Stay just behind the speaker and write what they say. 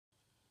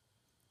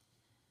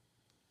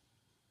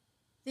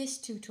This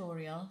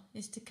tutorial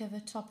is to cover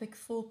topic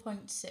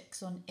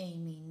 4.6 on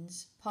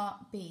amines,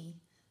 part B,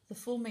 the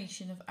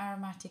formation of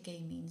aromatic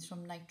amines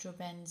from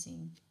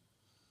nitrobenzene.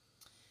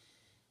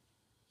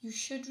 You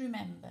should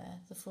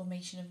remember the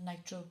formation of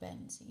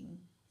nitrobenzene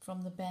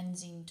from the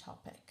benzene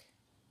topic.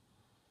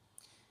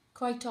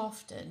 Quite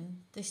often,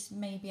 this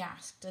may be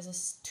asked as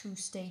a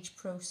two-stage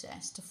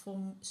process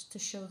to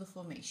show the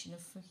formation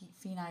of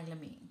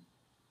phenylamine.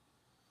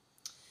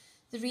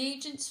 The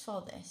reagents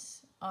for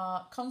this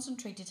are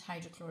concentrated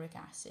hydrochloric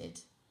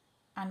acid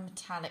and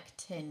metallic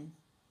tin.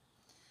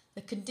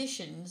 The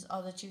conditions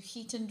are that you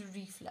heat under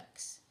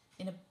reflux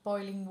in a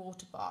boiling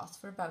water bath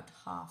for about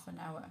half an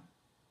hour.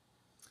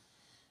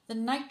 The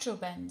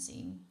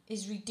nitrobenzene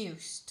is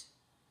reduced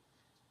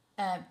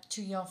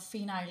to your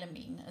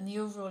phenylamine, and the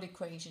overall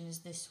equation is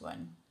this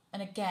one.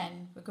 And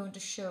again, we're going to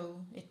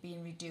show it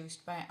being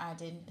reduced by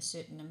adding a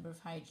certain number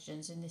of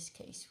hydrogens. In this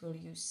case, we'll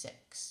use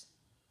 6.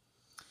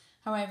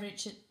 However,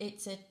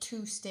 it's a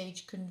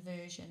two-stage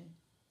conversion.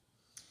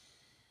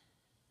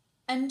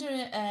 Under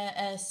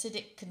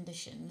acidic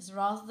conditions,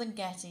 rather than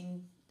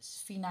getting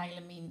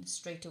phenylamine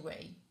straight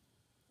away,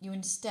 you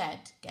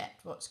instead get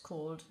what's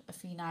called a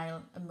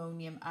phenyl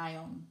ammonium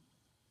ion.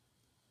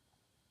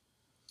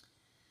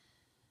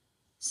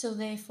 So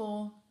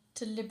therefore,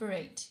 to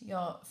liberate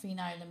your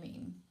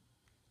phenylamine,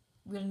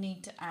 we'll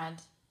need to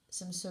add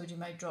some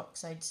sodium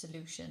hydroxide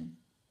solution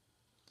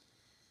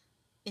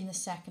in the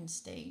second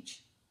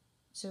stage.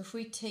 So if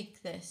we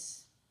take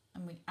this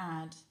and we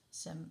add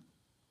some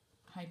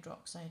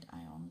hydroxide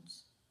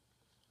ions,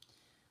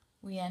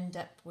 we end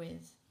up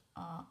with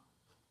our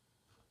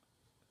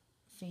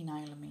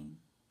phenylamine.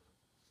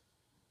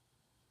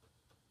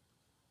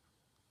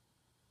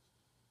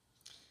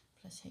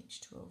 Plus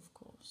H2O, of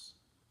course.